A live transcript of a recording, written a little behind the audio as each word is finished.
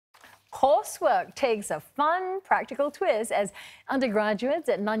coursework takes a fun, practical twist as undergraduates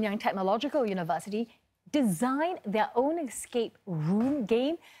at Nanyang Technological University design their own escape room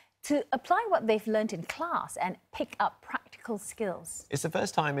game to apply what they've learned in class and pick up practical skills. It's the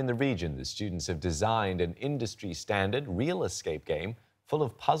first time in the region the students have designed an industry-standard real escape game full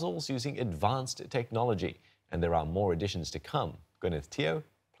of puzzles using advanced technology. And there are more additions to come. Gwyneth Teo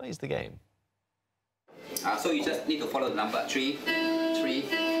plays the game. So you just need to follow the number 3, 3,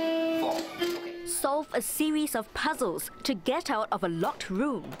 4. Okay. Solve a series of puzzles to get out of a locked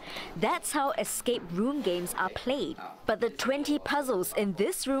room. That's how escape room games are played. But the 20 puzzles in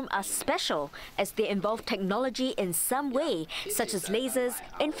this room are special as they involve technology in some way, such as lasers,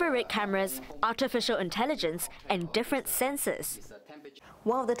 infrared cameras, artificial intelligence, and different sensors.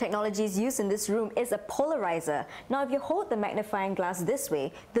 One of the technologies used in this room is a polarizer. Now, if you hold the magnifying glass this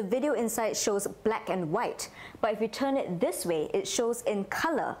way, the video inside shows black and white. But if you turn it this way, it shows in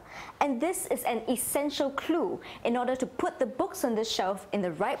color. And this is an essential clue in order to put the books on the shelf in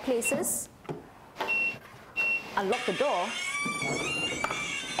the right places, unlock the door,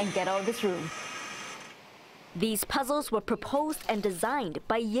 and get out of this room. These puzzles were proposed and designed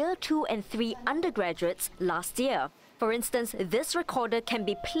by Year 2 and 3 undergraduates last year. For instance, this recorder can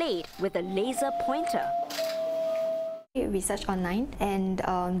be played with a laser pointer. We researched online and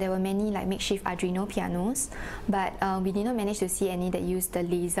there were many makeshift Arduino pianos, but we did not manage to see any that used the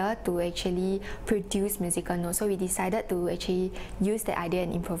laser to actually produce musical notes. So we decided to actually use the idea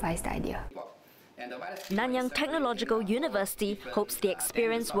and improvise the idea. Nanyang Technological University hopes the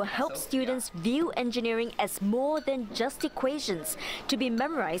experience will help students view engineering as more than just equations to be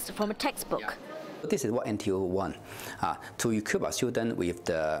memorized from a textbook. This is what NTU want, to equip our students with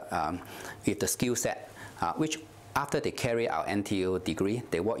the skill set, which after they carry our NTU degree,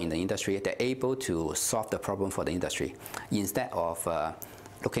 they work in the industry, they're able to solve the problem for the industry. Instead of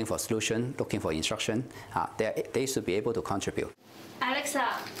looking for solution, looking for instruction, they should be able to contribute. Alexa,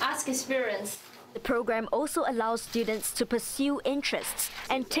 ask experience. The program also allows students to pursue interests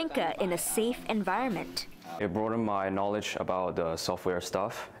and tinker in a safe environment. It broadened my knowledge about the software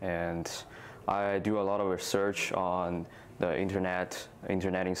stuff, and I do a lot of research on the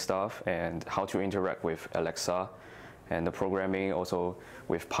interneting stuff and how to interact with Alexa, and the programming also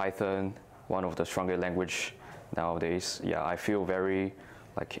with Python, one of the stronger language nowadays. Yeah, I feel very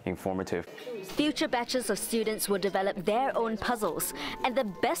informative. Future batches of students will develop their own puzzles, and the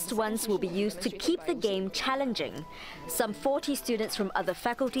best ones will be used to keep the game challenging. Some 40 students from other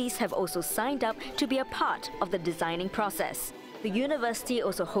faculties have also signed up to be a part of the designing process. The university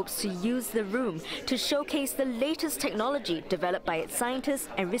also hopes to use the room to showcase the latest technology developed by its scientists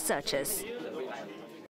and researchers.